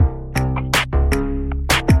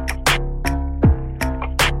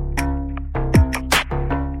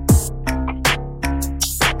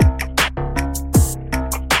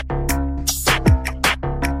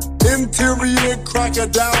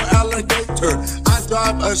crocodile, alligator. I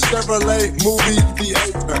drive a Chevrolet movie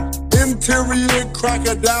theater. Interior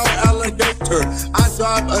crocodile, alligator. I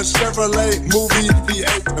drive a Chevrolet movie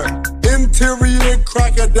theater. Interior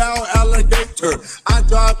crocodile, alligator. I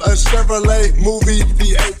drive a Chevrolet movie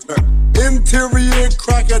theater. Interior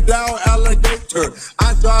crocodile, alligator.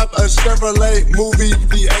 I drive a Chevrolet movie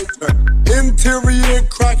theater. Interior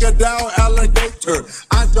crocodile, alligator.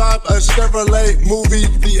 I drive a Chevrolet movie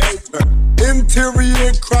theater.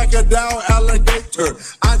 Interior crocodile, alligator.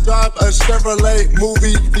 I drive a Chevrolet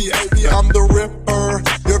movie theater. I'm the Ripper,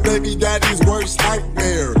 your baby daddy's worst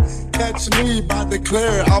nightmare. Catch me by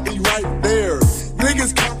Declare, I'll be right there.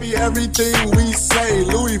 Niggas copy everything we say.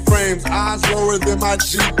 Louis frames, eyes lower than my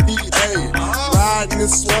GPA. Riding and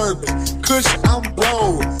swerving, Kush, I'm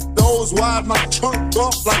blown. Those wide, my trunk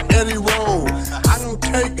off like Eddie Roll. I don't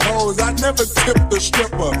take hoes, I never tip the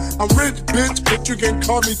stripper. I'm rich, bitch, but you can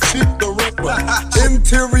call me Cheap the Ripper.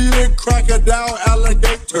 Interior crocodile,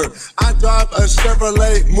 alligator. I drive a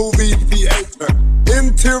Chevrolet movie theater.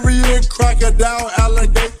 Interior crocodile,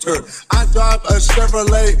 alligator. I drive a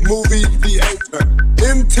Chevrolet movie theater.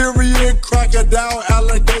 Interior crocodile,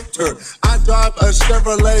 alligator. I drive a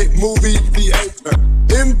Chevrolet movie theater.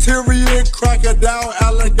 Interior crocodile,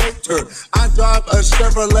 alligator. I drive a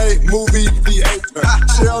Chevrolet movie theater.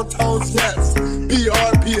 Shell toes, yes.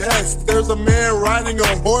 PRPS. There's a man riding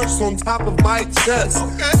a horse on top of my chest.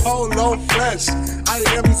 Polo fresh. I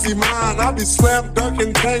MC mine. I be slam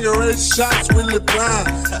dunking Tangeray shots really blind.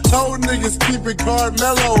 Told niggas keep it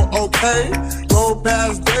Carmelo, okay? Roll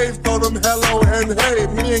past Dave, throw them hello and hey.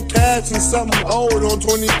 Me and Cash and something old on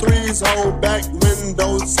 23's hold back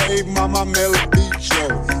windows. Save Mama Melody show.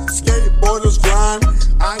 Skateboarders grind,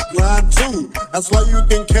 I grind too. That's why you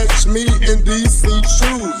can catch me in DC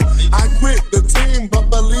shoes. I quit the team, but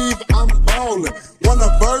believe I'm ballin'.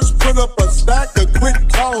 Wanna first put up a stack or quit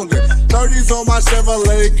calling. 30s on my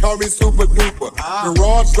Chevrolet, call me super duper.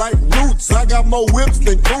 Garage like Roots, I got more whips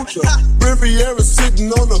than Kucha. Riviera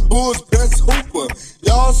sitting on the Bulls' best hooper.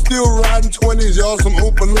 Y'all still riding 20s, y'all some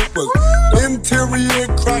Oompa Loompas. Interior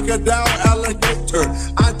crocodile, alligator.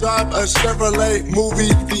 I drive a Chevrolet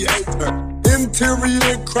movie theater.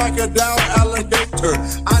 Interior crocodile, alligator.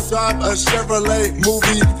 I drive a Chevrolet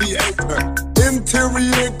movie theater.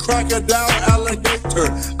 Interior crocodile, alligator.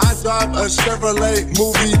 I drive a Chevrolet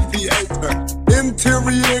movie theater.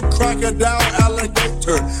 Interior crocodile,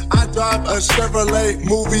 alligator. I drive a Chevrolet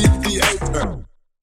movie theater.